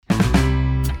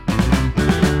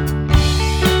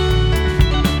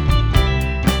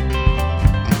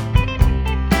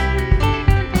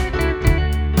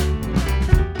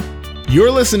You're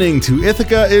listening to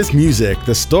Ithaca is Music,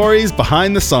 the stories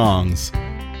behind the songs.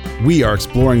 We are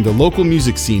exploring the local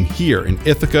music scene here in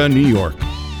Ithaca, New York.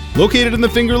 Located in the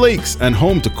Finger Lakes and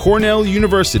home to Cornell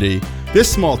University, this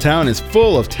small town is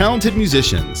full of talented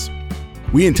musicians.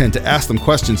 We intend to ask them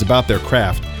questions about their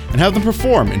craft and have them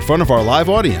perform in front of our live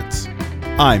audience.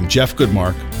 I'm Jeff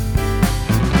Goodmark.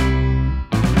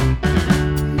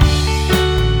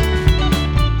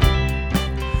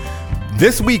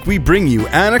 This week we bring you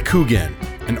Anna Coogan,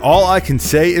 and all I can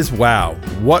say is wow,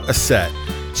 what a set.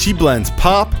 She blends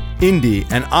pop, indie,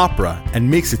 and opera and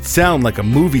makes it sound like a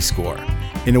movie score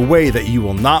in a way that you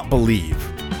will not believe.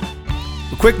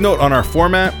 A quick note on our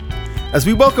format. As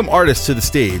we welcome artists to the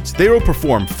stage, they will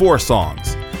perform 4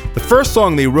 songs. The first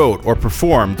song they wrote or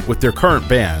performed with their current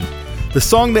band, the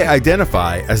song they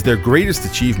identify as their greatest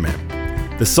achievement,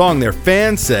 the song their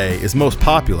fans say is most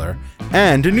popular,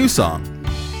 and a new song.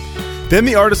 Then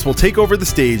the artist will take over the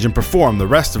stage and perform the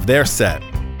rest of their set.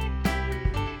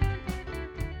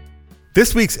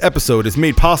 This week's episode is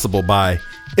made possible by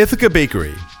Ithaca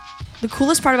Bakery. The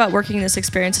coolest part about working this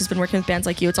experience has been working with bands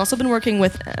like you. It's also been working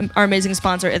with our amazing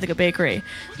sponsor, Ithaca Bakery.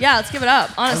 Yeah, let's give it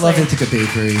up, honestly. I love Ithaca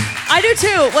Bakery. I do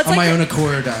too. On my own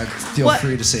accord, feel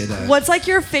free to say that. What's like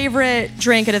your favorite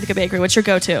drink at Ithaca Bakery? What's your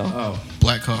go-to? Oh,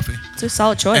 black coffee. It's a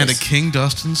solid choice. And a King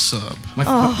Dustin sub.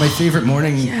 My favorite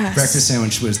morning breakfast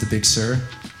sandwich was the Big Sur.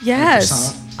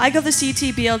 Yes. I go the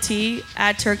CT BLT,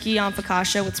 add turkey on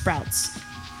focaccia with sprouts.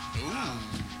 Ooh.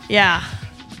 Yeah.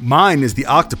 Mine is the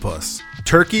octopus.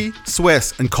 Turkey,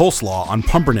 Swiss, and coleslaw on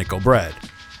pumpernickel bread.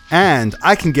 And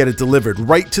I can get it delivered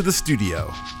right to the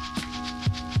studio.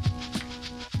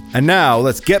 And now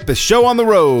let's get the show on the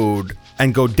road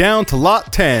and go down to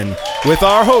Lot 10 with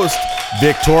our host,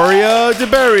 Victoria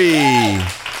DeBerry.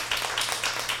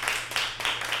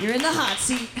 You're in the hot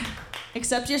seat,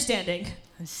 except you're standing.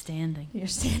 I'm standing. You're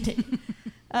standing.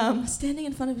 Standing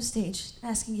in front of a stage,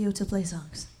 asking you to play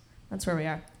songs. That's where we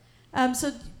are.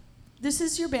 So this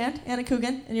is your band, Anna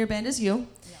Coogan, and your band is you.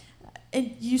 Yeah.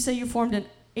 And you say you formed on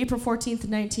April 14th,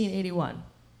 1981.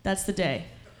 That's the day.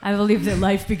 I believe that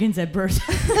life begins at birth.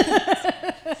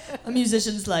 A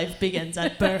musician's life begins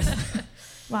at birth.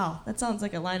 Wow, that sounds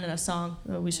like a line in a song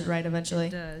that we should write eventually.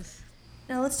 It does.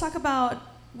 Now let's talk about,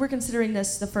 we're considering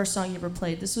this the first song you ever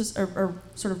played. This was, or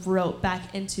sort of wrote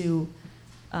back into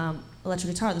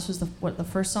electric guitar. This was the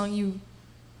first song you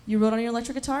wrote on your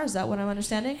electric guitar? Is that what I'm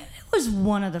understanding? It was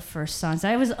one of the first songs.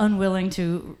 I was unwilling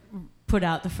to put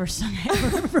out the first song I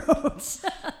ever wrote.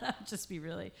 That would just be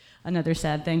really another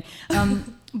sad thing.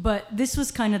 But this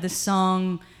was kind of the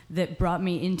song that brought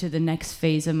me into the next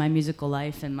phase of my musical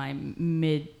life in my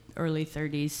early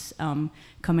 30s,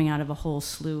 coming out of a whole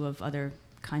slew of other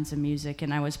kinds of music.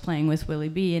 And I was playing with Willie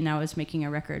B, and I was making a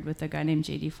record with a guy named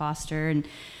J.D. Foster, and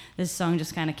this song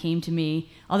just kind of came to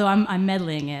me. Although I'm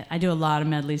medleying it. I do a lot of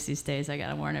medleys these days. I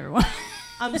gotta warn everyone.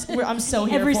 I'm so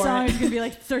here Every for song it. is gonna be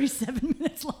like 37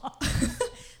 minutes long.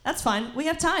 That's fine. We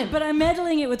have time. But I'm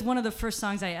medleying it with one of the first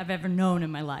songs I've ever known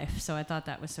in my life. So I thought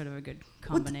that was sort of a good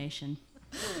combination.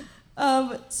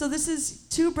 So this is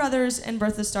Two Brothers and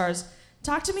Birth of the Stars.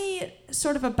 Talk to me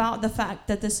sort of about the fact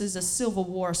that this is a Civil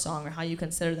War song, or how you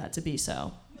consider that to be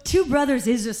so. Two Brothers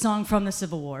is a song from the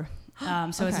Civil War.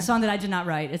 So It's a song that I did not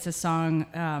write. It's a song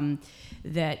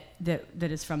that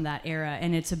is from that era,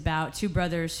 and it's about two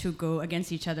brothers who go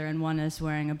against each other, and one is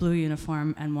wearing a blue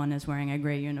uniform and one is wearing a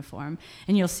gray uniform.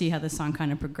 And you'll see how the song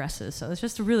kind of progresses. So it's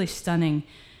just a really stunning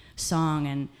song,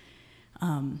 and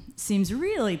seems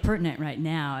really pertinent right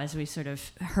now as we sort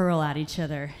of hurl at each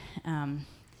other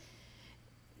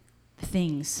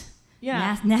things.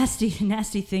 Yeah. Nasty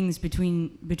things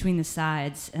between the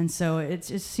sides, and so it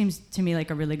seems to me like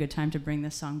a really good time to bring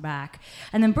this song back.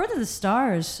 And then Birth of the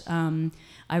Stars,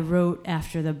 I wrote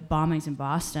after the bombings in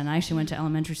Boston. I actually went to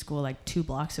elementary school like 2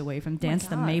 blocks away from Dance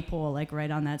the Maypole, like right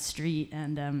on that street,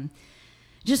 and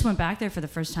just went back there for the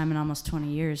first time in almost 20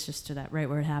 years, just to that right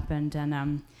where it happened. And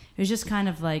it was just kind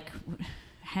of like,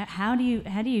 how are you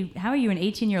an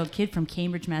 18-year-old kid from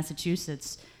Cambridge,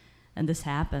 Massachusetts? And this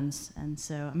happens, and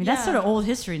so I mean that's sort of old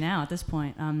history now at this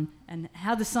point. And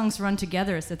how the songs run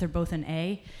together is that they're both in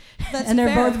A, and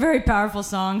they're both very powerful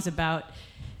songs about,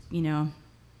 kind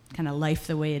of life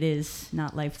the way it is,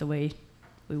 not life the way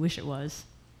we wish it was.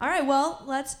 All right, well,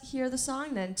 let's hear the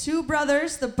song then. Two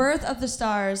Brothers, The Birth of the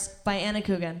Stars by Anna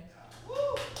Coogan. Woo!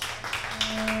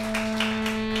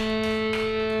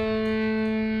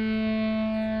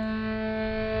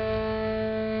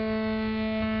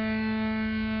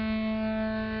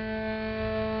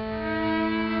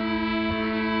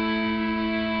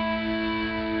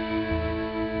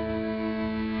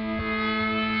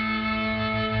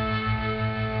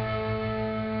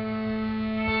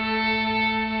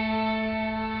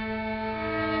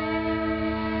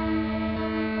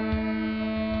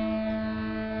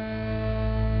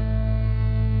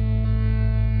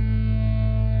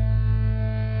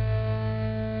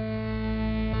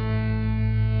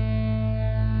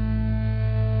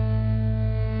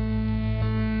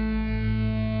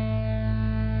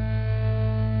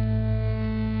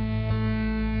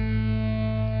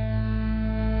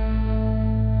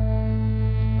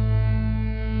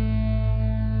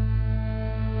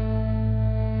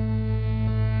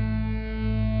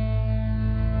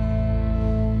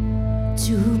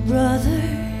 Two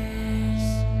brothers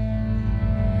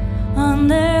on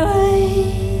their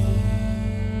way.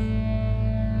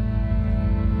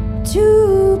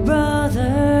 Two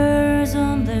brothers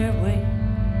on their way.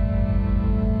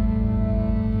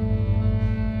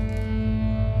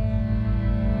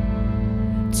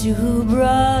 Two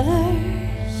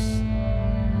brothers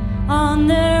on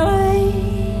their way.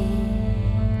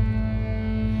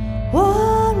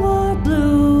 One wore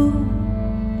blue,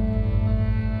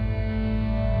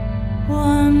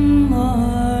 one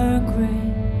more gray.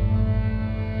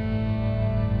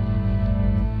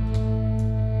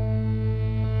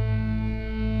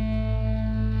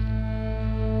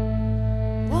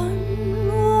 One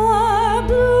more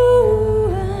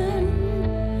blue and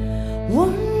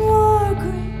one more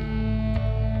gray.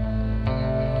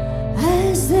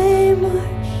 As they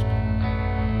marched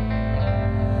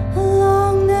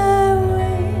along their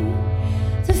way,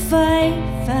 the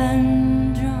fife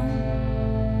and drum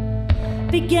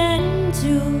began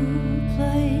to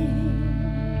play,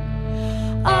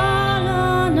 all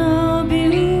on a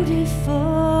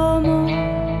beautiful morn.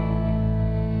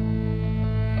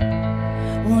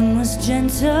 One was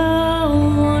gentle,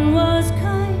 one was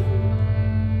kind.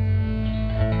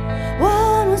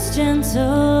 One was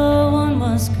gentle, one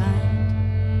was kind.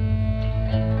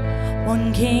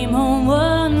 One came home,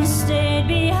 one stayed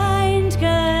behind,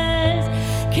 'cause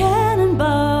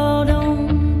cannonball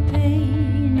don't pay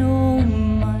no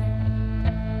mind.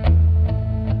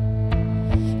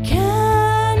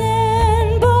 Cannonball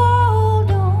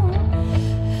don't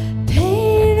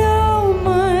pay no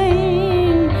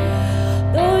mind.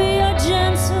 Though you're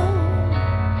gentle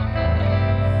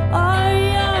or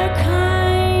you're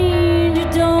kind, you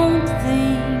don't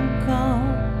think of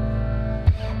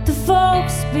the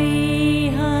folks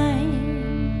behind,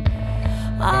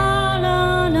 all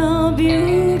on a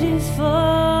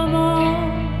beautiful morn.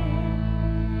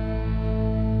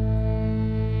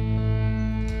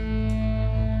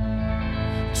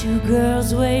 Two girls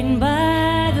waiting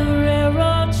by the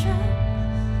railroad tracks.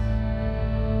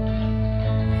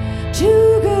 Two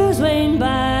girls waiting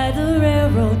by the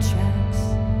railroad tracks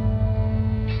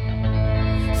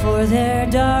for their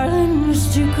darlings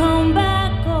to come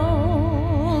back. Oh,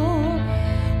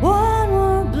 one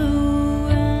wore blue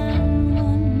and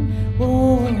one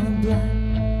wore black.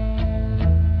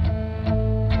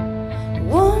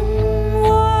 One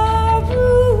wore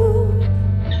blue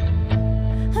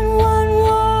and one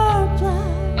wore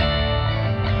black,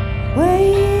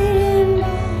 waiting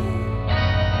by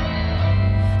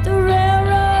the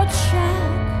railroad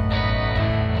track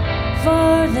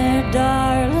for their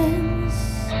darlings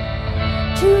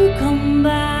to come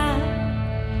back,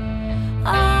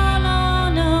 all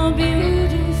on a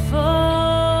beautiful.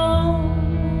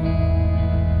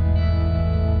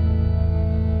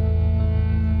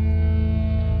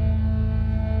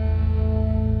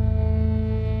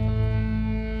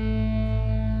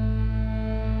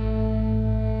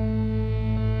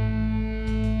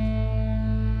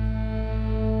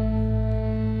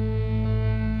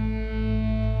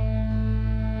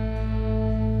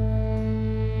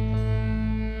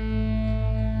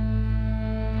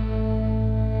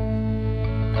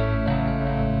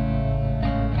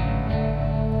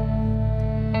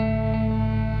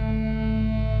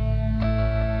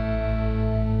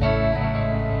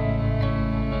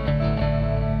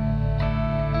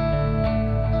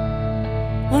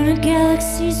 When a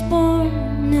galaxy's born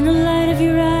in the light of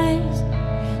your eyes,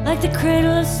 like the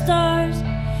cradle of stars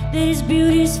that is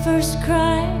beauty's first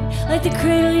cry, like the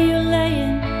cradle you lay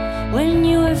in when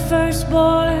you were first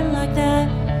born, like that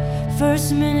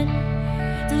first minute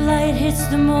the light hits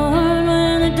the morn,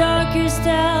 when the darkest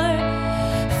hour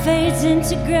fades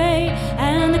into gray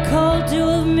and the cold dew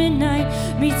of midnight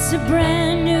meets a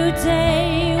brand new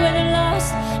day, where the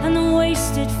lost and the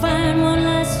wasted find one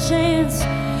last chance.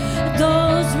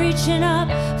 Those reaching up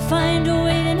find a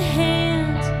waiting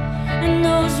hand, and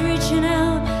those reaching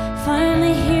out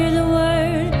finally hear the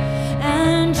word,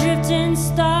 and drifting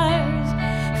stars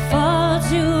fall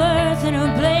to earth in a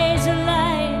blaze of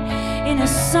light, in a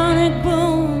sonic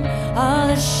boom, all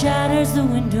that shatters the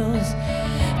windows,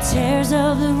 tears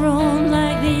of the room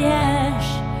like the ash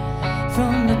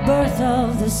from the birth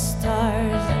of the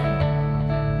stars.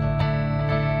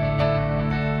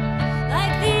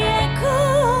 Like the echo,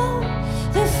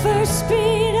 the first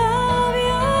beat of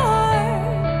your heart,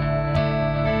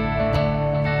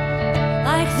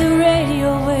 like the radio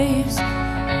waves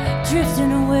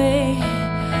drifting away,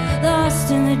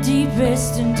 lost in the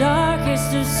deepest and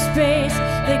darkest of space.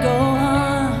 They go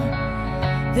on,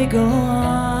 they go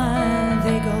on,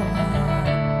 they go on.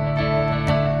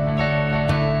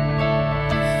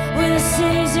 Where the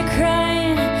cities are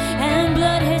crying and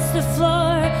blood hits the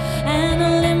floor, and the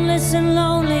limbless and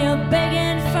lonely are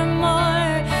begging for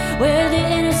more, where the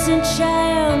innocent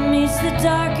child meets the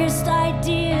darkest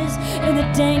ideas in the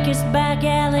dankest back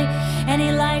alley, and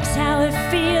he likes how it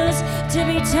feels to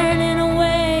be turning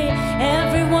away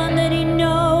everyone that he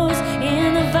knows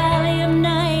in the valley of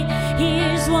night. He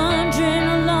is wandering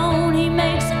alone. He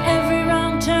makes every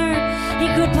wrong turn he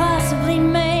could possibly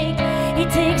make. He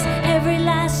takes every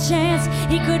last chance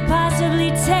he could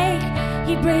possibly take.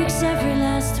 He breaks every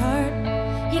last heart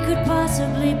he could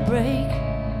possibly break.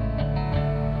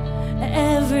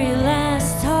 Every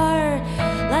last heart,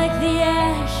 like the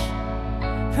ash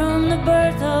from the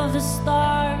birth of the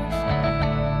stars,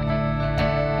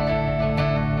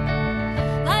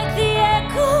 like the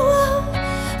echo of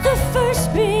the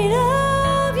first beat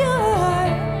of your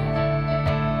heart,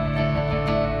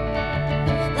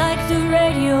 like the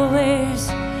radio waves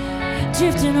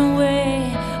drifting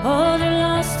away. Oh, they're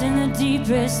lost in the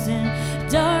deepest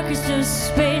and darkest of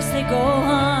space. They go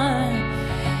on,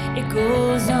 it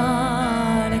goes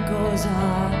on, it goes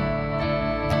on.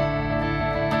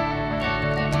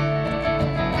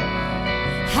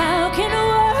 How can a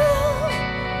world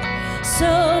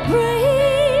so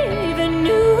brave and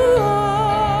new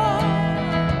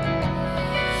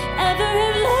ever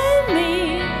have led me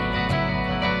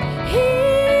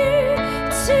here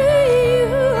to you?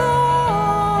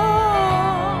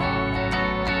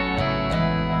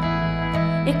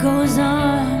 It goes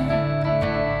on,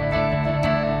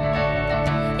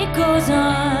 it goes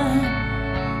on,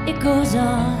 it goes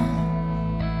on,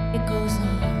 it goes on.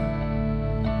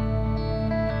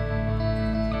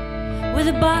 Where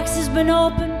the box has been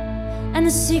opened and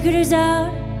the secret is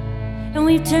out, and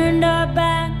we've turned our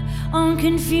back on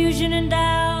confusion and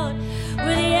doubt.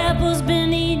 Where the apple's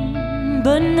been eaten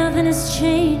but nothing has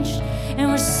changed, and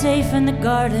we're safe in the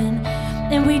garden,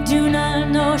 and we do not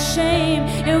know shame,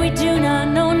 and we do not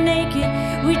know naked,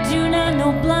 we do not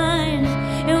know blind,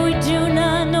 and we do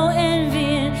not know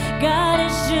envy, and God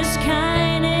is just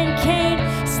kind, and Cain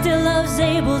still loves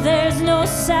Abel. There's no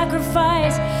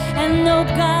sacrifice, and no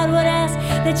God would ask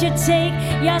that you take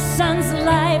your son's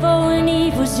life. Oh, and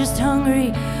Eve was just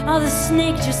hungry, oh, the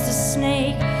snake just a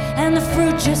snake, and the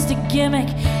fruit just a gimmick,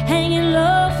 hanging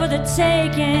low for the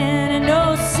taking. And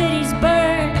no cities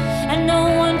burn, and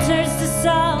no one turns to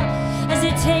salt as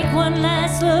they take one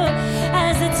last look,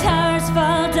 as the towers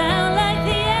fall down like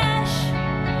the ash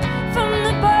from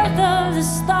the birth of the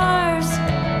stars,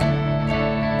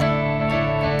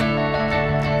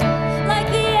 like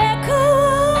the echo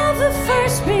of the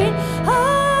first beat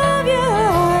of your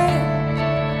heart,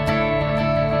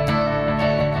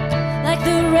 like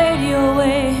the radio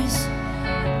waves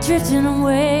drifting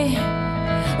away,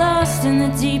 lost in the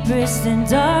deepest and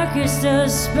darkest of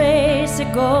space.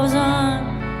 It goes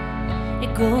on,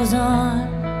 it goes on,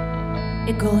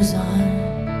 it goes on.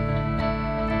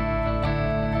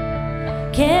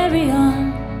 Carry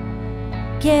on,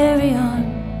 carry on,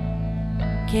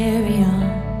 carry on,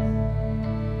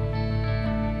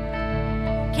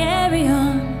 carry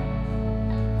on,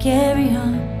 carry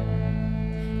on,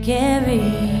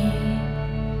 carry.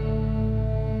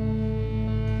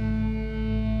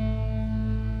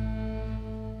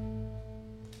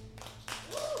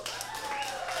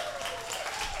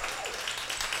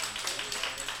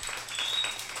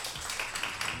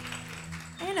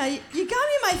 Anna, you got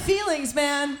me in my feelings,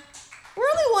 man. We're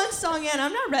only one song in.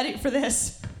 I'm not ready for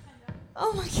this.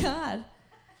 Oh my God.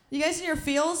 You guys in your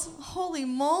feels? Holy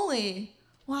moly.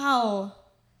 Wow.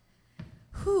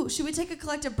 Whew. Should we take a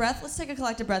collective breath? Let's take a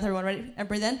collective breath, everyone. Ready? And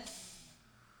breathe in.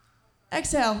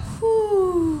 Exhale.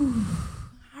 Whew.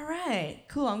 All right.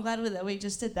 Cool. I'm glad that we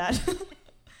just did that.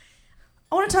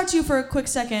 I want to talk to you for a quick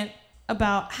second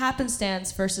about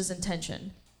happenstance versus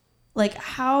intention. Like,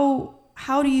 how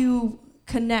do you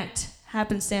connect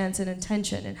happenstance and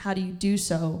intention, and how do you do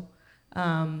so,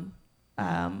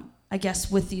 I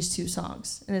guess, with these two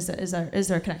songs? And is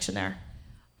there a connection there?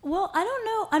 Well, I don't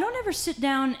know. I don't ever sit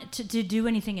down to do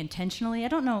anything intentionally. I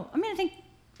don't know. I mean, I think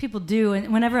people do,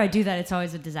 and whenever I do that, it's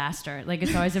always a disaster. Like,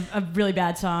 it's always a really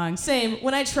bad song. Same.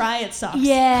 When I try, it sucks.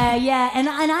 Yeah. And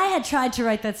I had tried to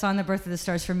write that song, The Birth of the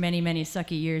Stars, for many, many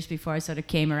sucky years before I sort of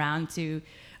came around to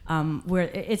where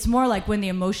it's more like when the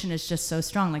emotion is just so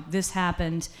strong. Like, this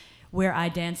happened where I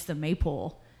danced the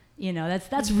maypole. You know,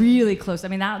 that's really close. I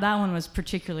mean, that one was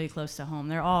particularly close to home.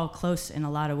 They're all close in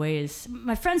a lot of ways.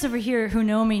 My friends over here who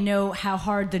know me know how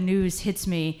hard the news hits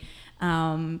me.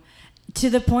 to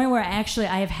the point where actually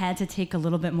I have had to take a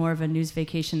little bit more of a news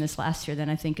vacation this last year than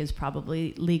I think is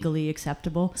probably legally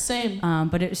acceptable. Same.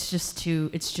 But it was just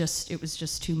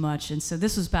too much. And so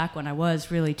this was back when I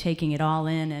was really taking it all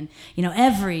in, and you know,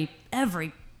 every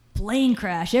plane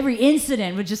crash, every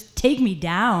incident would just take me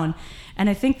down. And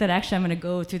I think that actually I'm going to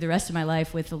go through the rest of my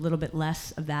life with a little bit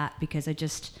less of that, because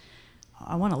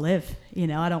I want to live, you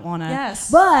know, I don't want to.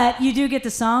 Yes. But you do get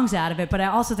the songs out of it. But I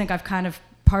also think I've kind of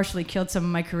partially killed some of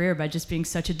my career by just being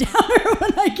such a downer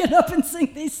when I get up and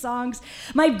sing these songs.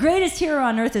 My greatest hero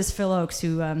on earth is Phil Oakes,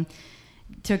 who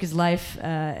took his life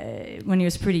when he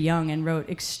was pretty young and wrote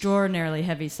extraordinarily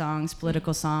heavy songs,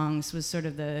 political songs, was sort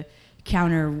of the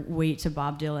counterweight to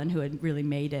Bob Dylan, who had really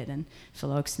made it, and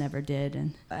Phil Oakes never did.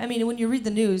 And I mean, when you read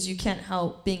the news, you can't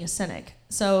help being a cynic.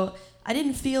 So I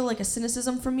didn't feel like a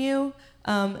cynicism from you,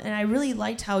 and I really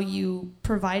liked how you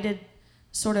provided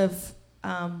sort of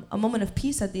a moment of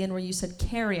peace at the end where you said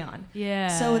carry on. Yeah.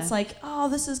 So it's like, oh,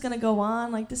 this is gonna go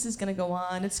on. Like, this is gonna go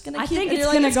on. It's gonna keep. I think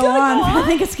it's gonna go on. I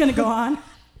think it's gonna go on.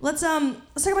 Let's talk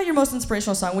about your most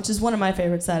inspirational song, which is one of my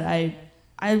favorites. That I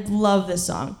love this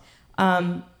song.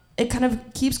 It kind of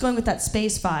keeps going with that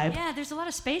space vibe. Yeah, there's a lot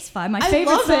of space vibe. My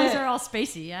favorite songs are all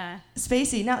spacey. Yeah.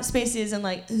 Spacey, not spacey as in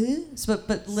like,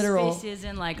 but literal. Spacey as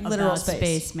in like literal about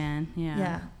space, man. Yeah.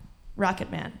 Yeah,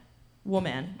 Rocket Man,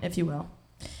 woman, if you will.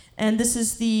 And this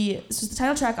was the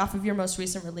title track off of your most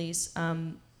recent release.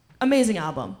 Amazing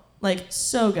album, like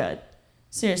so good.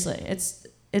 Seriously, it's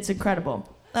incredible.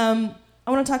 I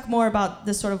want to talk more about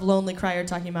this sort of lonely cry you're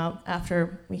talking about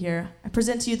after we hear. I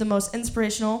present to you the most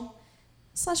inspirational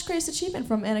 / greatest achievement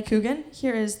from Anna Coogan.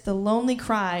 Here is The Lonely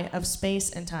Cry of Space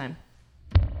and Time.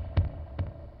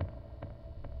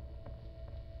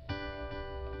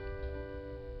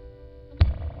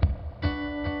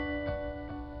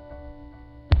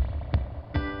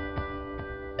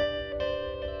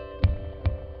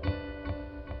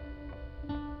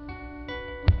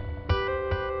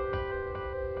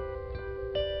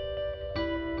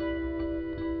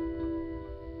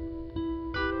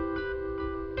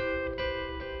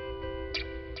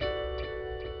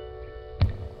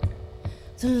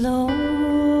 The lonely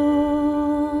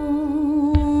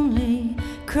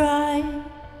cry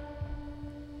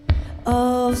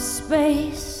of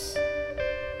space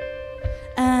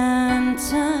and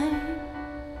time,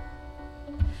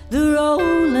 the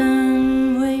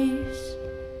rolling waves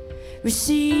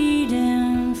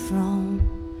receding from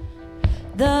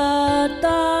the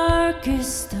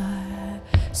darkest star,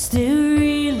 still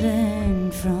reeling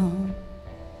from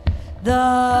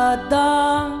the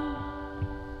dawn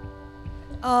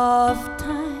of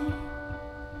time.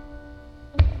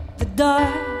 The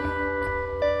dark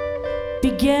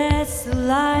begets the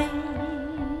light,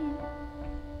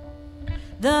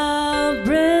 the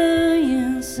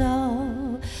brilliance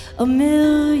of a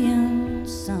million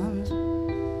suns,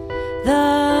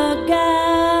 the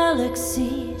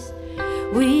galaxies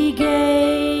we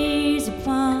gaze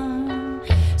upon.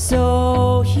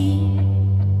 So here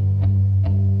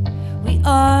we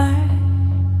are,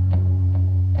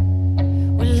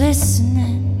 listening.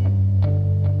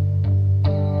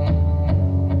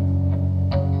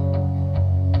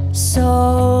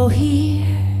 So here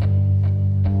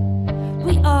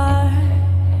we are,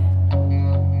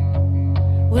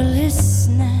 we're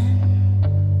listening.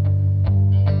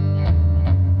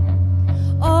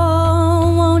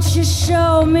 Oh, won't you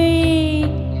show me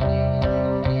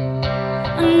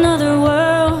another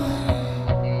world?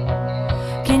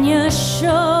 Can you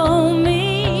show me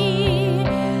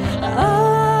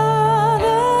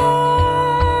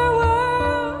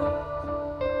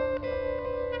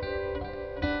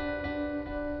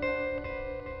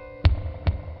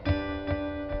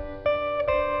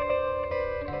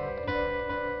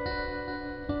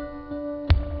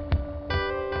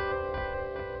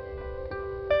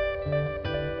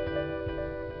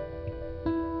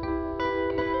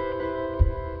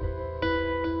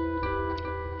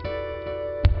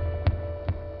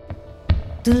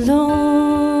the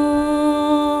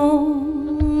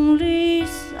lonely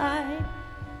side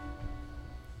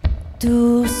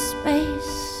through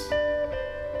space,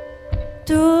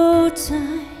 through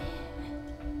time?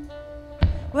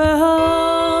 We're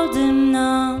holding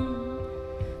on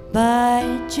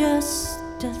by just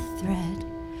a thread,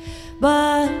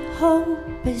 but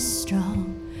hope is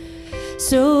strong.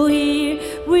 So here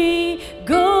we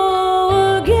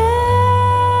go again.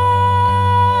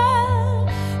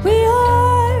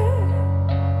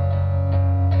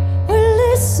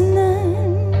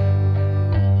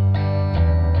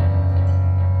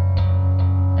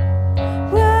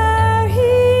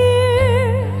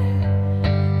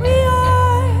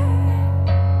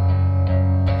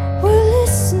 We're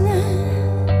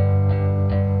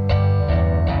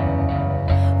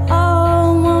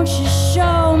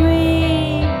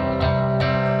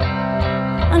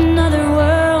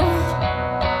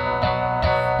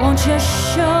won't you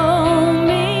show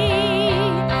me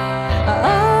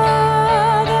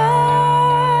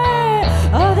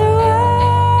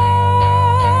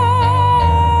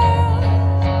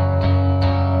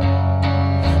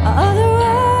other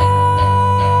worlds?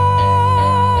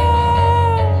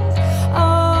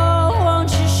 Oh, won't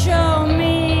you show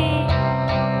me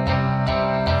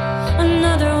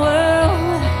another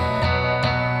world?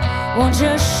 Won't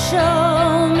you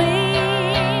show me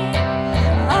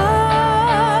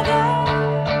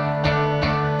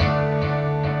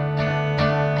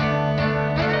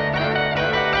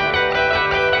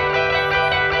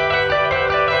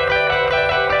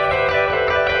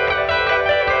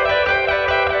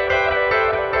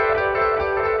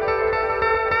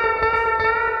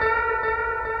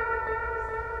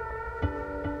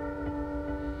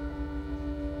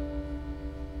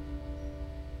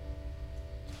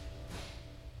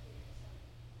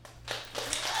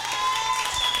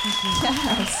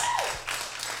Yes.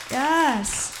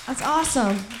 Yes. That's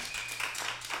awesome.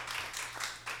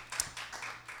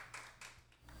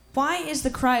 Why is the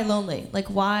cry lonely? Like,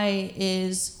 why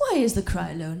is the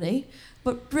cry lonely?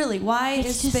 But really, why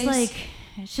is space?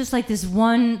 It's just like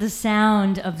the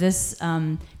sound of this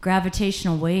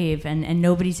gravitational wave, and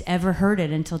nobody's ever heard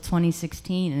it until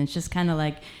 2016, and it's just kind of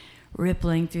like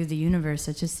rippling through the universe.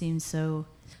 It just seems so.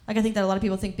 Like, I think that a lot of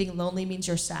people think being lonely means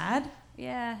you're sad.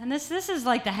 Yeah, and this is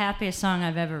like the happiest song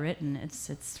I've ever written.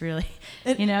 It's really,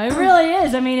 it really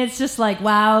is. I mean, it's just like,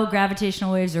 wow,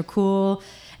 gravitational waves are cool.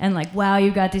 And like, wow,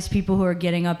 you got these people who are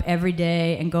getting up every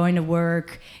day and going to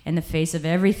work in the face of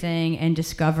everything and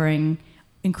discovering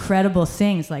incredible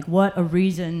things. Like, what a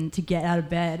reason to get out of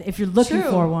bed if you're looking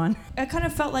for one. I kind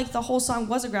of felt like the whole song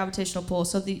was a gravitational pull.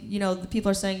 So the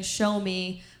people are saying, show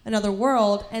me another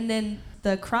world, and then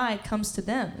the cry comes to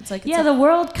them. It's like, the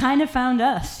world kind of found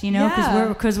us,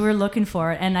 because we're looking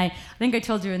for it. And I think I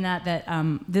told you in that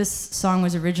this song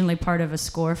was originally part of a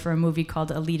score for a movie called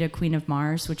Alita, Queen of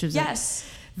Mars, which was a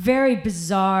very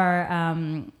bizarre,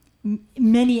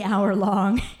 many hour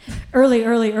long,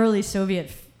 early Soviet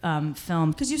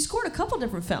film. Because you scored a couple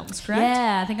different films, correct?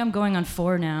 Yeah, I think I'm going on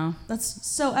 4 now. That's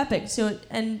so epic. So,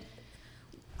 and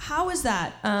how is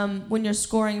that when you're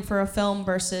scoring for a film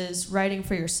versus writing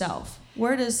for yourself?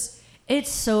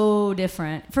 It's so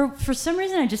different. For some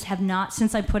reason, I just have not,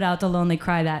 since I put out The Lonely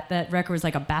Cry, that record was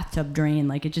like a bathtub drain.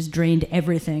 Like, it just drained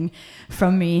everything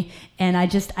from me. And I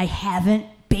haven't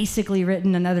basically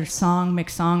written another song,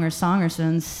 mixed song, or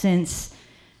since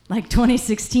like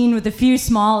 2016, with a few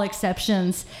small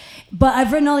exceptions. But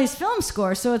I've written all these film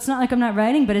scores, so it's not like I'm not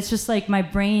writing, but it's just like my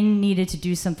brain needed to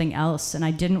do something else, and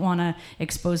I didn't want to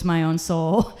expose my own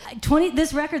soul.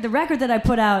 The record that I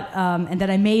put out and that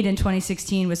I made in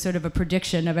 2016 was sort of a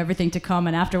prediction of everything to come,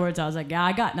 and afterwards I was like, yeah,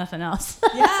 I got nothing else.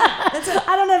 Yeah.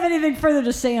 I don't have anything further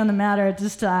to say on the matter at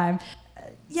this time.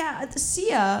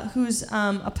 Sia, who's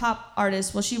a pop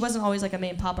artist, well, she wasn't always like a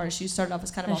main pop artist. She started off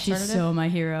as kind of alternative. She's so my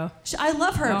hero. I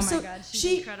love her. Oh my God,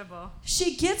 she's incredible.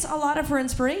 She gets a lot of her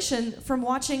inspiration from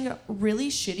watching really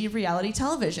shitty reality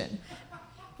television.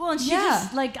 Well, and she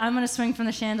just, like, I'm gonna swing from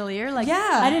the chandelier. Like,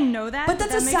 yeah. I didn't know that. But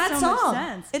that's a sad song.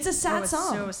 Sense. It's a sad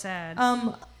song. So sad.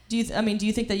 Do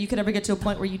you think that you could ever get to a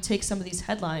point where you take some of these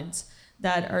headlines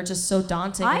that are just so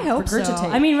daunting? I hope so.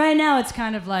 I mean, right now it's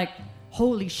kind of like,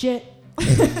 holy shit.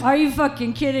 Are you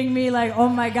fucking kidding me? Like, oh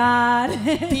my God.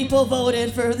 People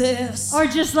voted for this. Or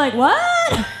just like, what?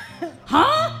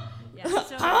 Huh? Yeah,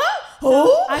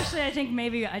 so actually, I think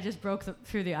maybe I just broke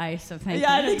through the ice. So thank you.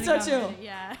 Yeah, I think so too.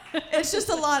 Yeah. It's just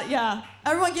a lot. Yeah.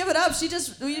 Everyone give it up.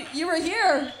 You were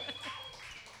here.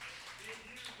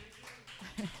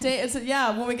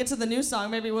 When we get to the new song,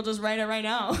 maybe we'll just write it right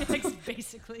now.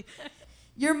 Basically.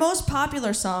 Your most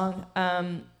popular song,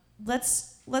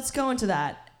 let's go into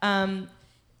that.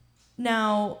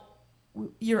 Now,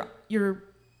 you're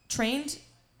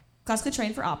classically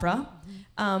trained for opera.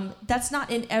 That's not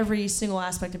in every single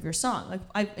aspect of your song.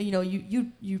 Like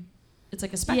you it's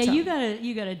like a spectrum. Yeah,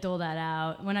 you gotta dole that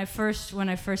out. When I first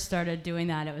started doing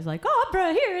that, it was like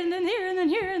opera here and then here and then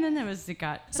here and then it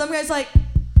got. Some guys like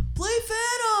play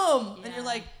Phantom, and you're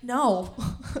like, no.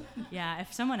 Yeah,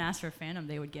 if someone asked for Phantom,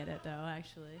 they would get it though.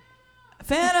 Actually,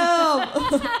 Phantom.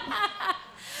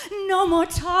 No more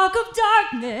talk of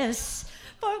darkness.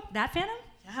 That Phantom?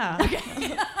 Yeah.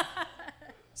 Okay.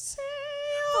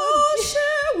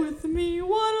 Share with me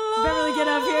one love. Beverly, get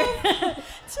up here.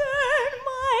 Turn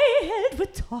my head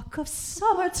with talk of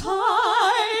summertime.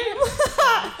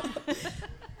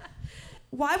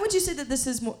 Why would you say that this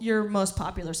is your most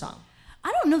popular song?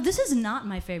 I don't know. This is not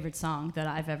my favorite song that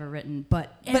I've ever written,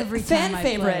 but every fan time I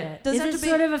favorite. play it, Does it is have it to be-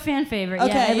 sort of a fan favorite?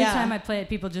 Okay, yeah, every yeah. time I play it,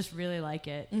 people just really like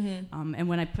it. And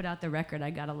when I put out the record, I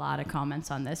got a lot of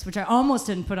comments on this, which I almost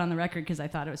didn't put on the record because I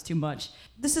thought it was too much.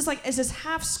 This is like, is this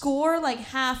half score, like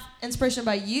half inspiration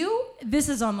by you? This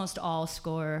is almost all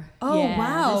score. Oh, Yeah,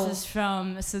 wow. This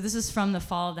is from The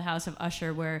Fall of the House of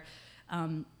Usher, where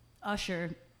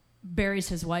Usher buries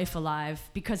his wife alive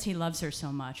because he loves her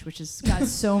so much, which has got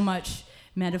so much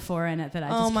metaphor in it that I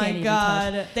just Oh can't my even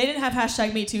God. touch. They didn't have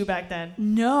hashtag Me Too back then.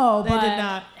 No, They but did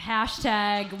not.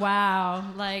 hashtag wow,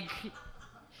 like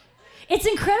it's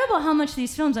incredible how much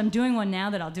these films. I'm doing one now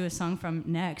that I'll do a song from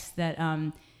next that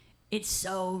it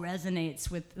so resonates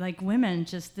with like women.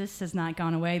 Just this has not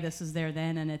gone away. This was there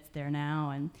then and it's there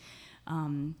now,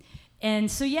 and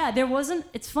so yeah, there wasn't.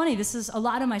 It's funny. This is a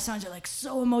lot of my songs are like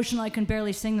so emotional I can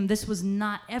barely sing them. This was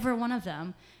not ever one of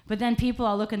them. But then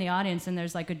I'll look in the audience and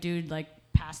there's like a dude like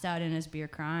passed out in his beer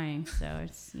crying. So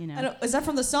it's Is that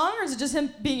from the song or is it just him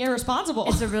being irresponsible?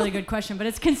 It's a really good question, but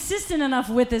it's consistent enough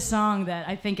with this song that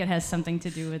I think it has something to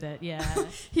do with it. Yeah.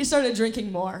 He started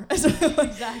drinking more.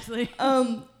 Exactly.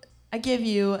 I give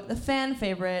you the fan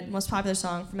favorite, most popular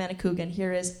song from Anna Coogan.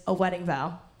 Here is A Wedding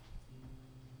Vow.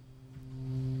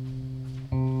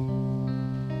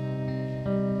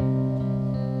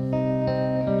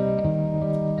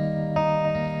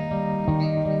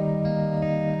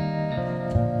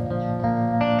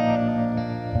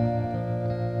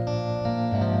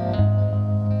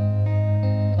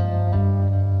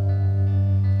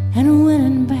 And a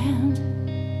wedding band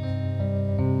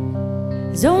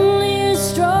is only as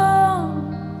strong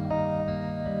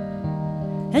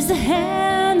as the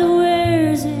hand that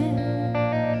wears it,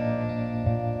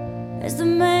 as the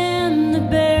man that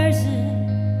bears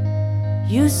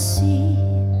it. You see,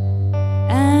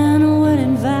 and a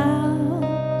wedding vow,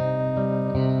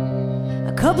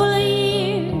 a couple of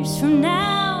years from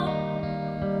now,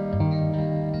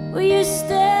 will you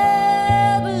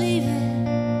still believe it?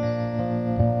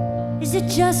 Is it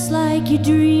just like you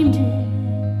dreamed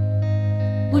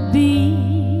it would be?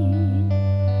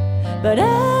 But I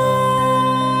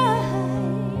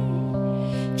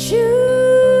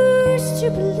choose to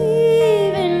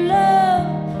believe in love,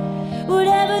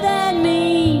 whatever that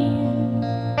means.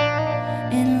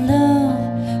 In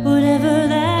love, whatever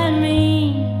that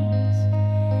means.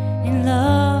 In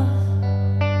love.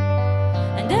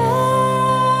 And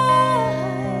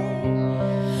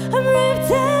I'm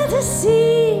ripped at the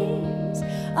seams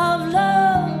of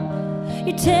love.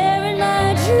 You're tearing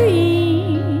my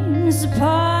dreams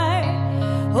apart.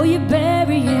 Oh, you're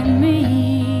burying me.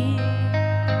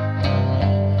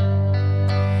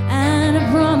 And a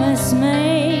promise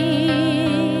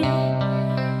made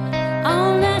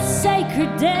on that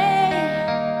sacred day,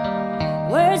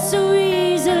 words so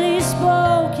easily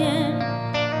spoken,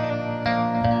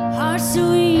 hearts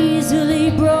so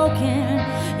easily broken.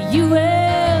 You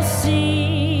will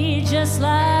see, just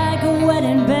like a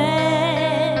wedding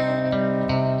bed,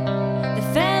 the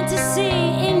fantasy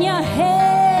in your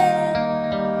head,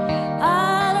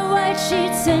 all the white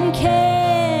sheets and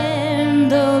candlelight.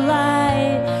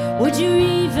 Would you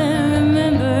even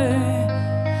remember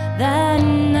that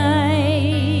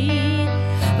night?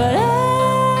 But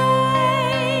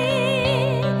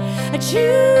I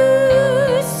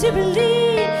choose to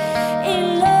believe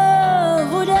in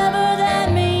love, whatever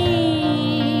that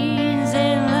means.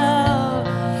 In love,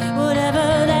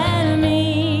 whatever that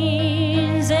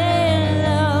means. In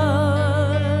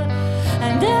love.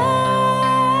 And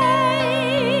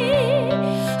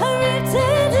I ripped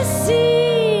at the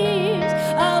seams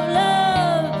of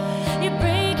love. You're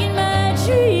breaking my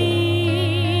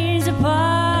dreams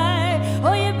apart.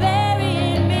 Oh, you're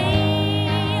burying me.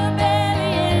 You're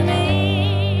burying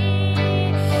me.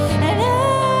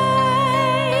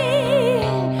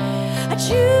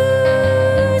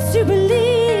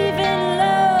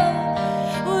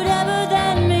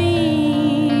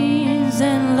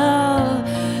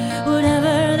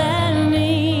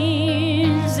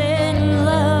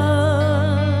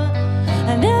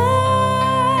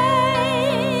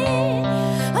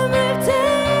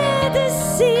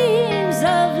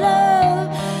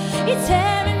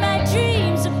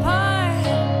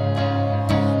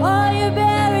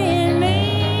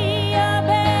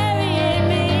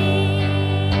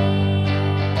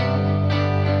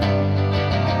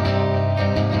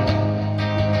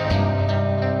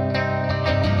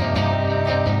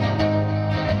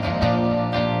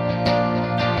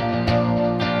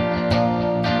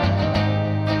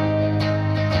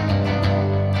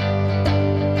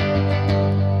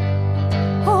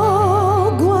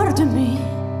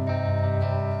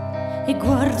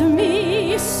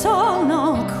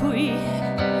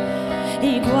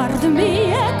 Ricordami,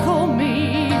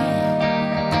 eccomi,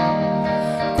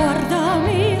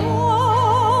 guardami,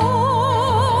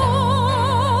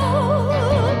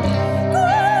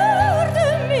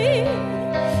 guardami,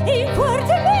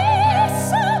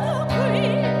 sono qui,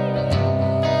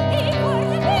 guardami,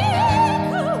 eccomi,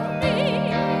 guardami.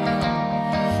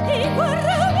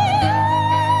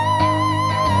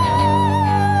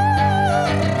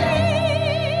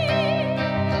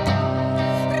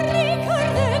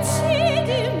 Ricordati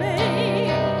di me,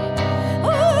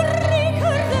 oh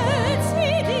ricordati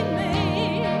di me,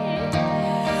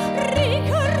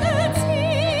 ricordati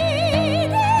di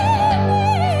me,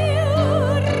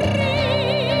 oh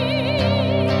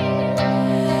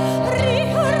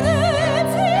ricordati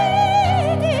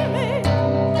di me,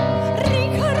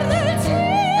 ricordati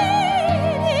di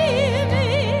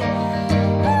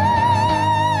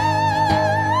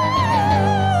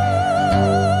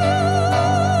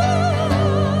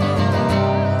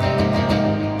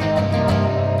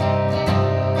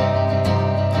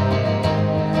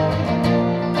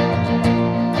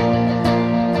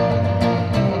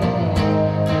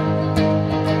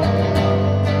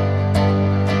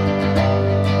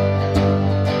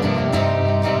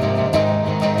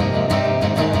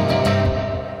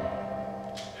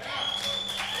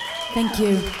Thank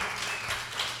you.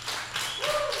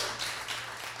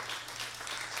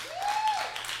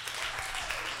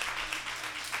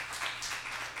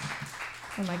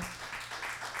 Oh my.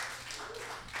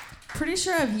 Pretty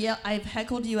sure I've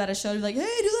heckled you at a show. Like, hey,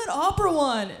 do that opera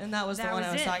one, and that was the one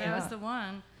I was talking about. That was the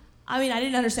one. I mean, I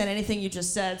didn't understand anything you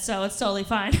just said, so it's totally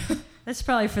fine. That's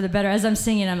probably for the better. As I'm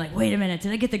singing, I'm like, wait a minute,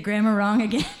 did I get the grammar wrong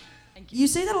again? You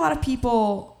say that a lot of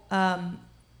people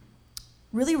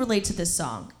really relate to this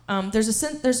song. There's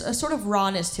a sort of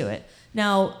rawness to it.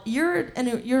 Now you're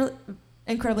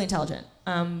incredibly intelligent.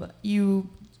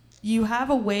 You have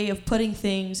a way of putting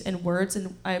things in words,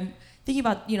 and I'm thinking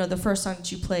about the first song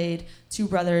that you played, Two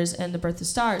Brothers and The Birth of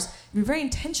Stars. You're very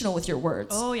intentional with your words.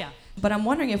 Oh yeah. But I'm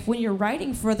wondering if when you're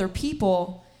writing for other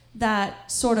people, that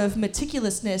sort of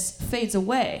meticulousness fades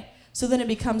away. So then it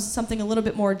becomes something a little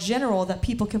bit more general that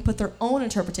people can put their own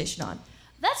interpretation on.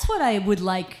 That's what I would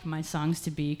like my songs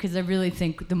to be, because I really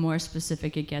think the more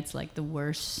specific it gets, like the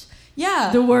worse.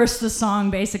 Yeah. The worse the song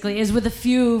basically is, with a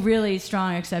few really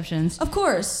strong exceptions. Of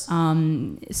course.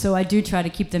 So I do try to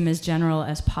keep them as general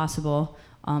as possible.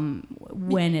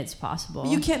 When it's possible.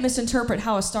 You can't misinterpret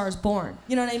how a star is born.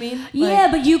 You know what I mean? Yeah,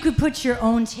 but you could put your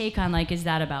own take on, like, is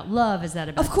that about love? Is that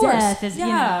about death?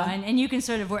 And you can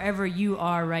sort of, wherever you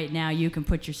are right now, you can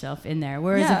put yourself in there.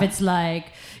 Whereas if it's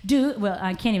like,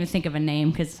 I can't even think of a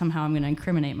name because somehow I'm going to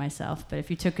incriminate myself. But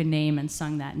if you took a name and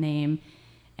sung that name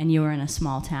and you were in a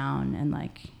small town, and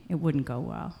like, it wouldn't go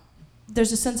well.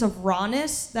 There's a sense of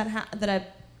rawness that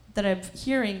I'm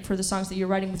hearing for the songs that you're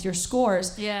writing with your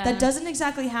scores. Yeah. That doesn't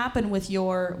exactly happen with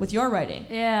your writing.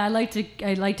 Yeah, I like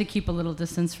to keep a little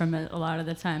distance from it a lot of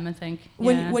the time, I think.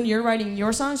 When you're writing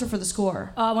your songs or for the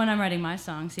score? When I'm writing my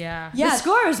songs, yeah. The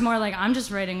score is more like I'm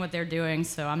just writing what they're doing,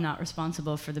 so I'm not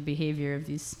responsible for the behavior of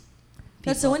these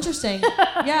people. That's so interesting.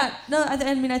 Yeah. No, I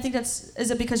think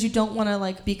is it because you don't want to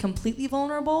like be completely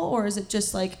vulnerable, or is it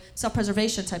just like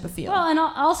self-preservation type of feel? Well, and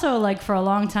also like for a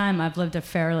long time I've lived a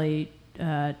fairly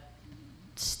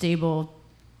stable,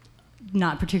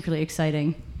 not particularly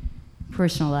exciting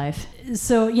personal life.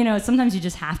 So, sometimes you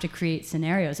just have to create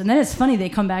scenarios. And then it's funny, they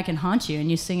come back and haunt you, and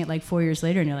you sing it like 4 years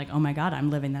later, and you're like, oh my God, I'm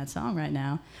living that song right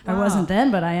now. Wow. I wasn't then,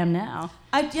 but I am now.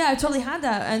 I totally had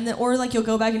that. Or like you'll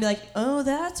go back and be like, oh,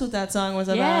 that's what that song was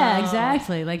about. Yeah,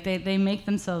 exactly. Like they make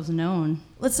themselves known.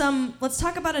 Let's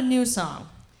talk about a new song.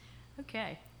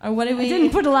 Okay. Or what did we? I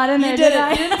didn't put a lot in there, did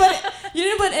I? You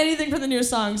didn't put anything for the new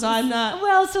song, so I'm not.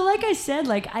 Well, so like I said,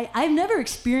 like I've never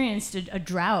experienced a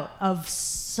drought of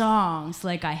songs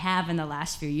like I have in the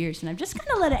last few years, and I've just kind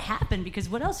of let it happen, because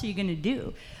what else are you going to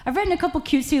do? I've written a couple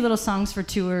cutesy little songs for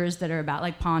tours that are about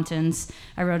like Pontins.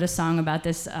 I wrote a song about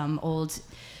this old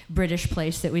British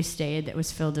place that we stayed that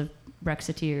was filled with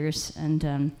Brexiteers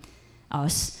and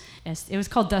us. It was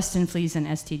called Dust and Fleas and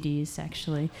STDs,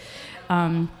 actually.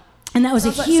 And that was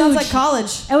sounds like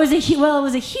college. It was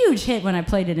a huge hit when I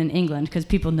played it in England, because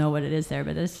people know what it is there,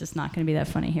 but it's just not going to be that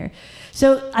funny here.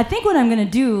 So I think what I'm going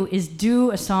to do is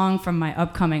do a song from my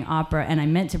upcoming opera, and I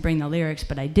meant to bring the lyrics,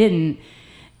 but I didn't.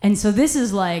 And so this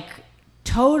is like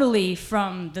totally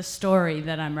from the story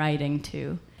that I'm writing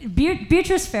to.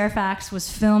 Beatrice Fairfax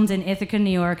was filmed in Ithaca,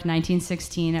 New York,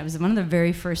 1916. It was one of the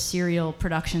very first serial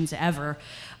productions ever.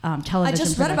 Television I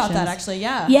just read about that, actually,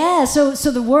 yeah. Yeah, so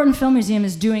the Wharton Film Museum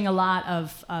is doing a lot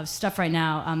of stuff right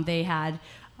now. They had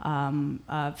a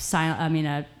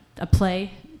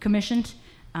play commissioned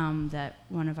that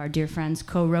one of our dear friends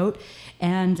co-wrote,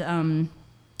 and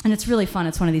it's really fun.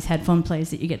 It's one of these headphone plays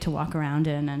that you get to walk around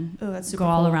in and go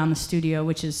all around the studio,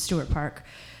 which is Stewart Park.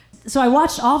 So I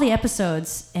watched all the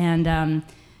episodes, and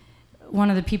one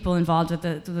of the people involved with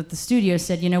the studio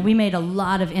said, we made a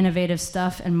lot of innovative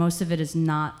stuff, and most of it is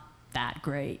not that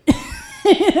great.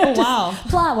 Wow.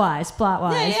 Plot-wise.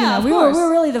 Yeah, of we course. were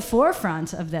really the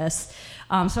forefront of this.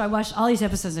 So I watched all these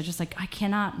episodes. I'm just like, I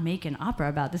cannot make an opera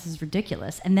about this. This is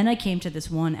ridiculous. And then I came to this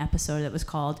one episode that was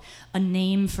called A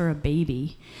Name for a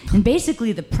Baby. And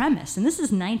basically the premise, and this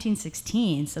is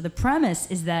 1916, so the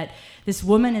premise is that this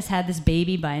woman has had this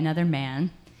baby by another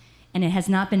man, and it has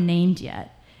not been named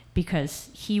yet because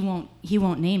he won't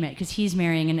name it because he's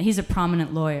marrying, and he's a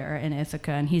prominent lawyer in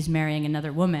Ithaca, and he's marrying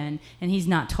another woman, and he's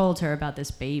not told her about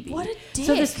this baby. What a dick.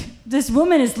 So this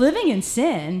woman is living in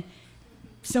sin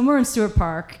somewhere in Stewart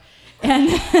Park, and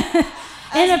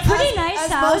in a pretty nice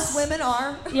house. As most women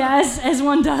are. Yeah, as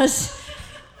one does.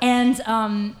 And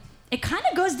it kind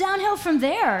of goes downhill from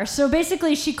there. So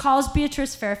basically, she calls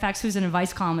Beatrice Fairfax, who's an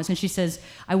advice columnist, and she says,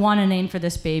 I want a name for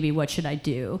this baby. What should I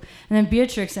do? And then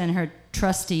Beatrix and her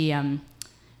trusty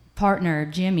partner,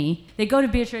 Jimmy, they go to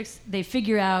Beatrix, they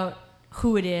figure out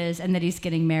who it is and that he's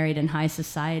getting married in high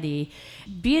society.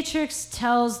 Beatrix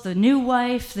tells the new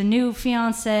wife, the new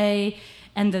fiancé,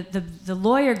 and the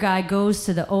lawyer guy goes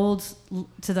to the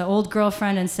old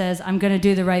girlfriend and says, I'm going to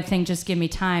do the right thing, just give me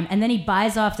time. And then he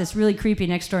buys off this really creepy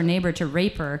next door neighbor to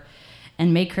rape her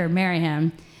and make her marry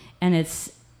him. And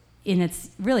it's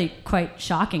really quite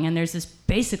shocking. And there's this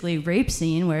basically rape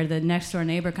scene where the next door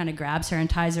neighbor kind of grabs her and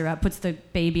ties her up, puts the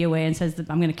baby away, and says,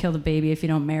 I'm going to kill the baby if you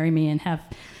don't marry me, and have,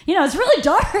 it's really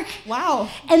dark. Wow.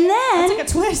 And then that's like a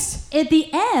twist. At the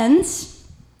end,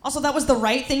 also, that was the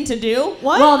right thing to do?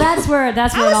 What? well, that's where it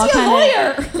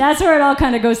all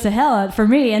kind of goes to hell for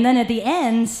me. And then at the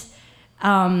end,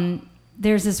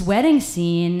 there's this wedding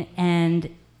scene,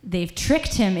 and they've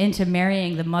tricked him into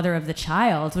marrying the mother of the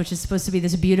child, which is supposed to be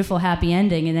this beautiful, happy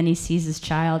ending. And then he sees his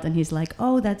child, and he's like,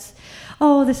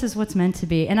 this is what's meant to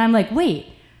be. And I'm like, wait,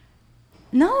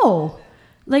 no.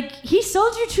 Like, he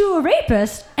sold you to a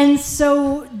rapist. And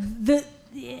so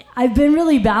I've been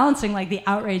really balancing like the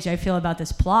outrage I feel about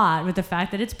this plot with the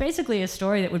fact that it's basically a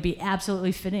story that would be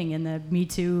absolutely fitting in the Me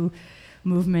Too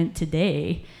movement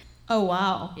today. Oh,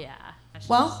 wow. Yeah.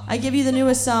 Well, I give you the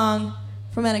newest song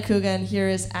from Anna Coogan. Here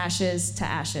is Ashes to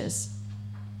Ashes.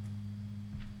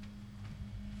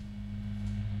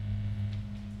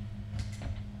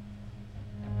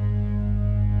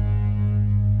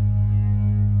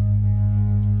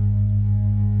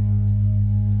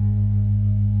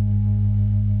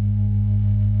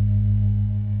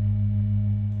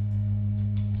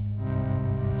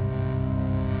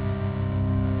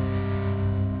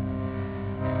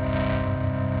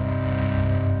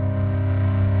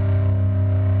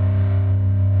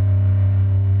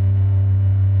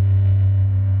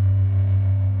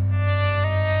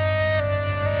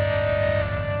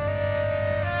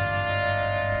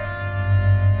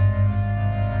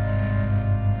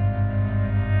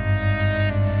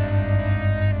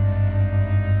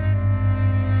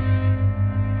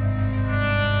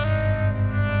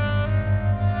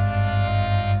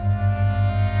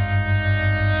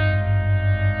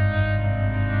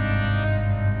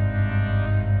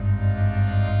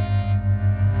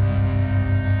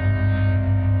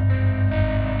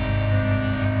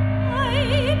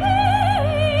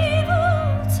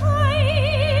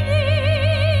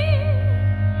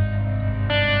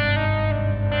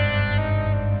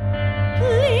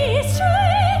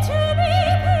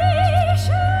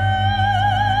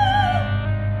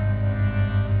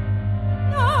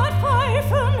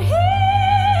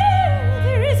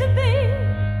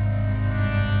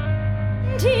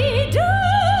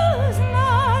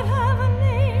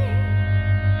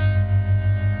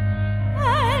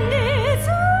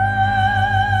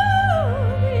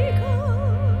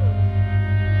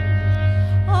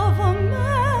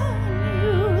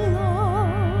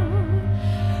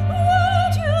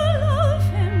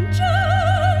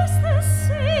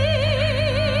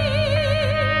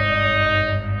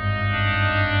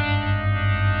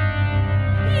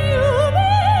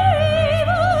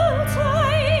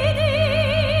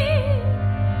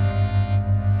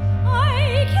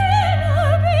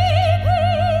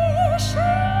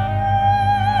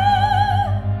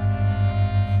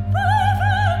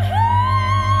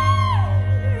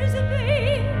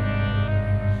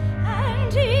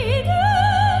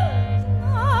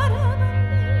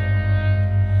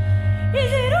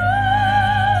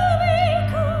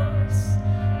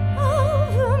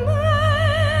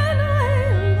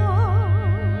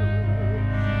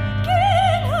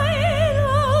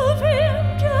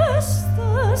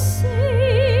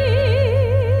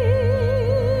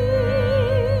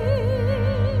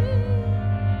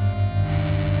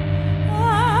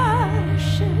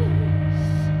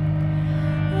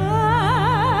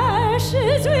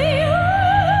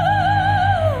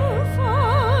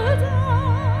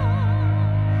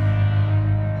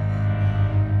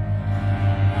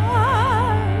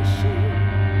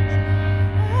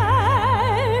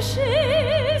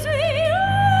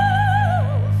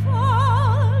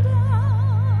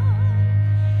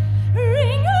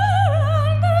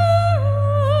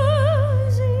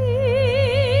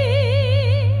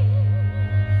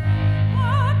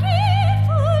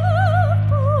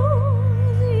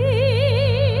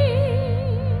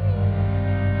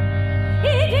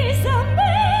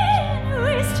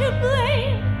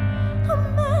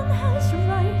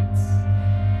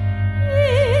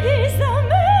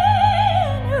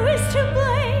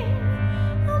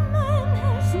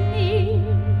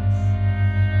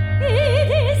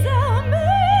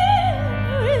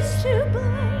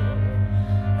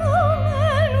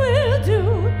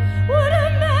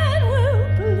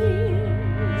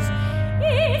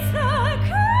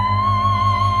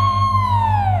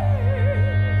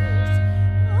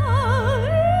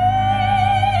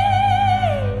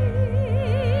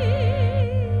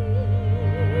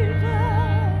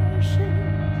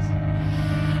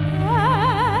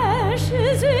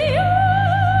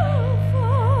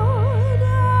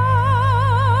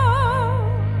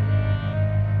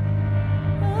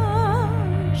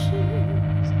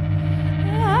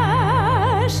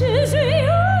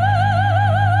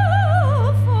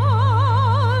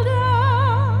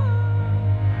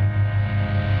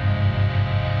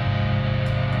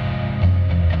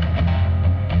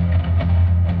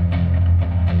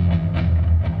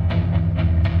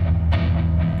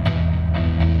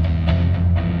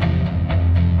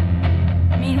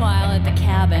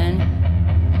 cabin.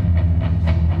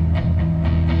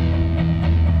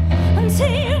 Until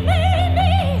you marry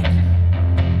me,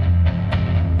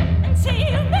 until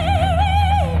you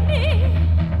marry me,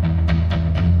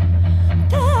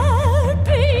 that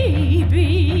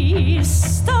baby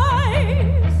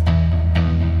stars.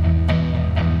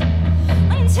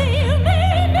 Until you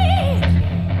marry me,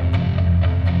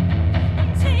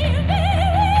 until you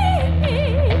marry me,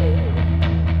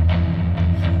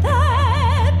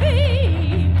 that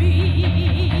baby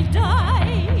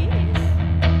dies.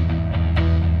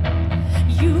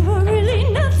 You were really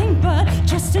nothing but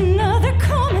just another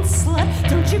common slut.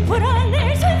 Don't you put on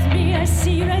airs with me, I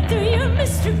see right through your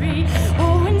mystery.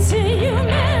 Oh, until you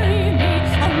marry me,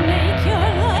 I'll make your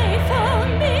life a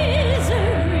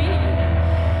misery.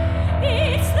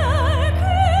 It's the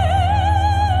curse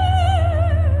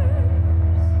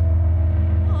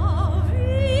of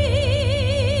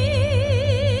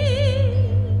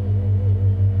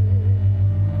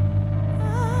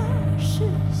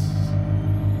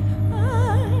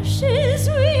ashes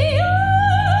we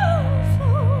all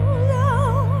fall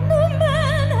down. A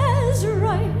man has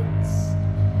rights.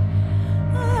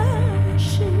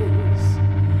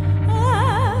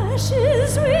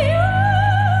 Ashes we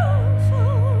all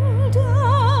fall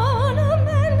down. A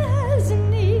man has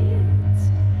needs.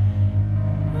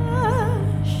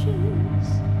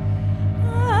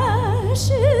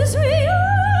 Ashes we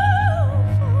all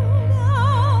fall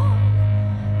down.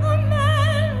 A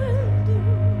man will do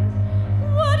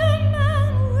what a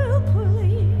man will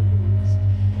please.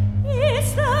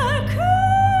 It's the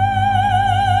curse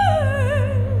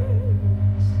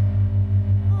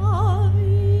of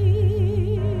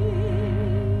Eve.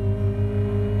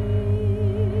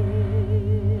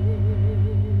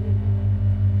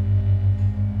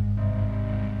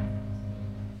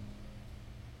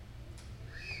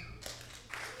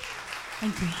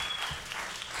 Thank you.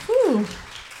 Whew.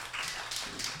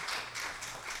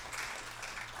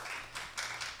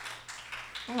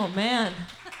 Oh man.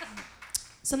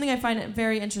 Something I find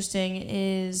very interesting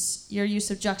is your use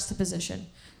of juxtaposition.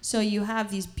 So you have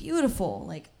these beautiful,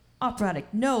 like,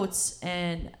 operatic notes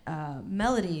and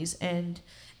melodies and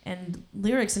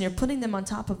lyrics, and you're putting them on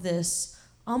top of this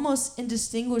almost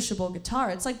indistinguishable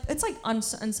guitar. It's like in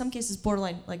some cases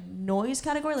borderline like noise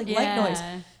category, like white noise.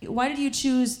 Why did you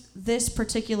choose this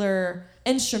particular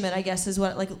instrument? I guess is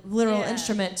what, like, literal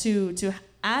instrument to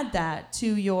add that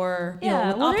to your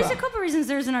Well, opera? there's a couple reasons.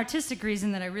 There's an artistic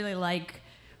reason that I really like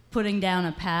putting down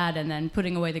a pad and then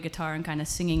putting away the guitar and kind of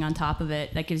singing on top of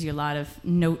it. That gives you a lot of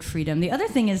note freedom. The other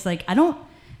thing is, like, I don't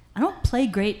play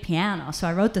great piano, so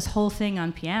I wrote this whole thing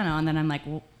on piano, and then I'm like,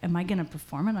 well, am I gonna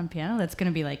perform it on piano? That's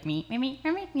gonna be like me,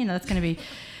 that's gonna be.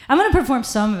 I'm gonna perform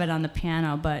some of it on the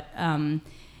piano, but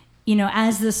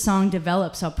as this song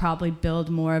develops, I'll probably build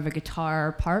more of a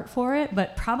guitar part for it.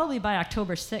 But probably by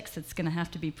October 6th, it's gonna have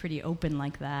to be pretty open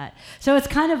like that. So it's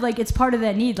kind of like it's part of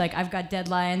that need. Like, I've got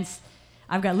deadlines,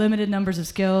 I've got limited numbers of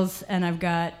skills, and I've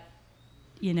got,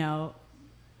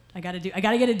 I gotta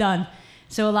get it done.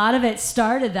 So a lot of it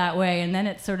started that way, and then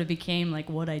it sort of became like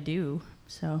what I do.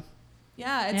 So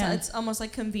it's almost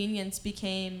like convenience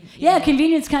became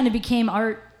convenience kind of became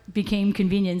art, became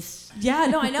convenience. Yeah,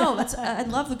 no, I know. That's I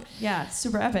love it's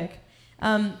super epic.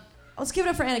 Let's give it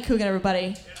up for Anna Coogan,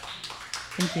 everybody.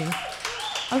 Thank you.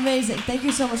 Amazing. Thank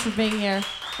you so much for being here.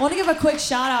 I want to give a quick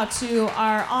shout out to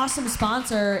our awesome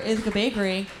sponsor, Ithaca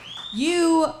Bakery.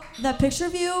 That picture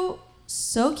of you,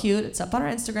 so cute. It's up on our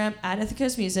Instagram at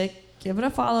Ithaca's Music. Give it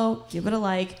a follow. Give it a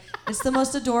like. It's the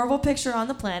most adorable picture on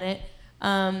the planet.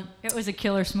 It was a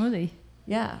killer smoothie.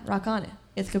 Yeah, rock on it.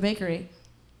 Ithaca Bakery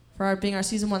for being our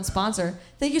season 1 sponsor.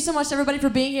 Thank you so much, everybody, for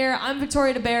being here. I'm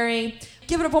Victoria DeBerry.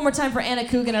 Give it up one more time for Anna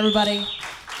Coogan, everybody.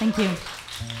 Thank you.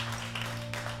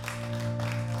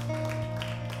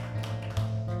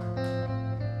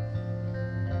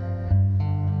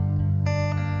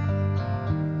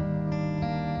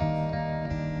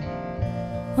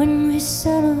 When we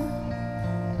settle,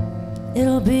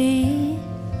 it'll be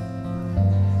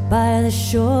by the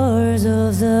shores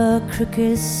of the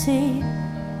crooked sea,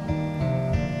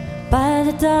 by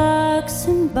the docks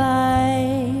and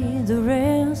by the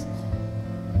rails,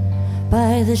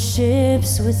 by the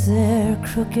ships with their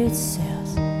crooked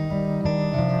sails,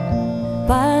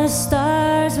 by the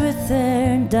stars with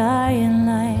their dying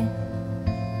light.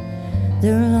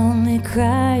 Their lonely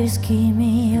cries keep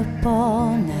me up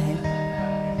all night.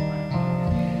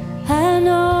 I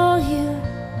know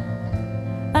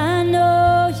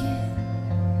you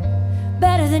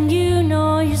better than you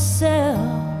know yourself.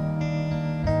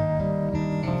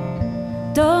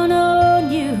 Don't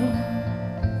own you,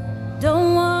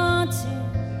 don't want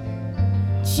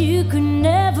to you could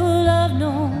never love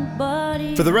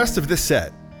nobody. For the rest of this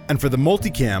set, and for the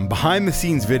multicam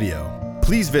behind-the-scenes video,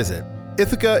 please visit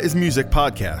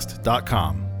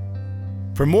ithacaismusicpodcast.com.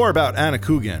 For more about Anna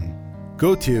Coogan,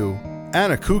 go to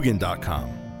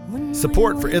annacoogan.com.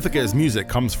 Support for Ithaca is Music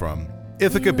comes from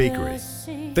Ithaca Bakery.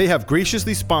 They have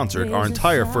graciously sponsored our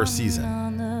entire first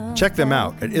season. Check them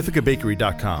out at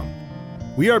ithacabakery.com.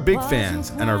 We are big fans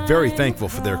and are very thankful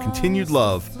for their continued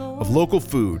love of local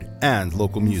food and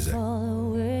local music.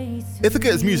 Ithaca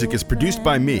is Music is produced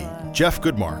by me, Jeff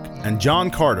Goodmark, and John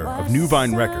Carter of New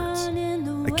Vine Records.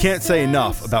 I can't say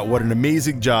enough about what an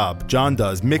amazing job John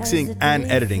does mixing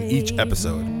and editing each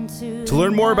episode. To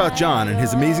learn more about John and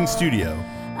his amazing studio,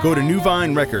 go to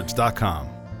newvinerecords.com.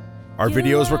 Our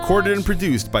video is recorded and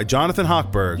produced by Jonathan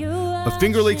Hochberg of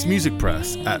Finger Lakes Music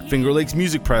Press at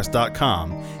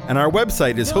fingerlakesmusicpress.com, and our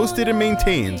website is hosted and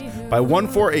maintained by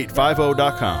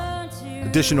 14850.com.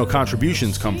 Additional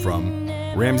contributions come from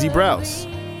Ramsey Browse,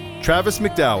 Travis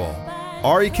McDowell,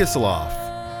 Ari Kiseloff,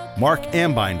 Mark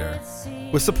Ambinder,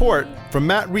 with support from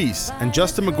Matt Reese and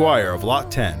Justin McGuire of Lot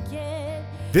 10.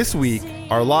 This week,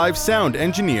 our live sound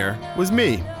engineer was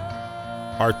me.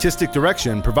 Artistic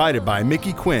direction provided by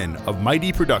Mickey Quinn of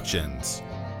Mighty Productions.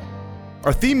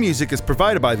 Our theme music is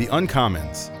provided by The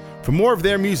Uncommons. For more of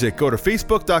their music, go to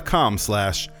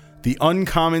facebook.com/The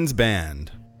Uncommons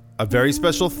Band. A very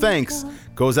special thanks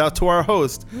goes out to our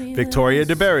host, Victoria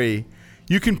DeBerry.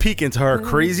 You can peek into her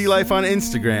crazy life on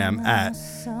Instagram at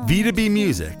V2B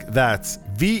Music. That's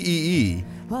VEEDABEE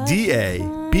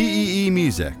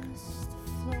Music.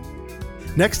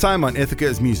 Next time on Ithaca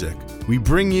is Music, we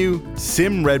bring you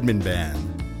Sim Redmond Band.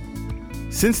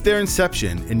 Since their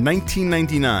inception in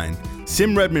 1999,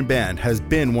 Sim Redmond Band has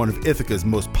been one of Ithaca's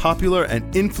most popular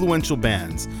and influential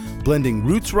bands, blending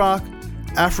roots rock,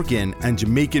 African, and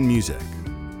Jamaican music.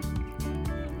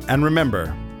 And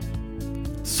remember,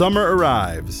 summer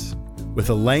arrives with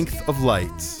a length of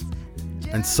lights,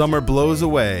 and summer blows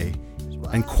away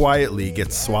and quietly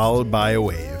gets swallowed by a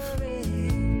wave.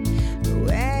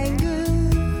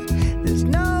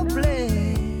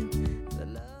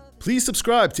 Please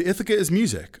subscribe to Ithaca is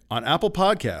Music on Apple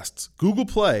Podcasts, Google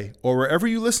Play, or wherever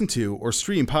you listen to or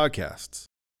stream podcasts.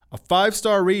 A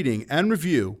 5-star rating and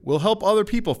review will help other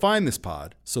people find this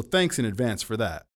pod, so thanks in advance for that.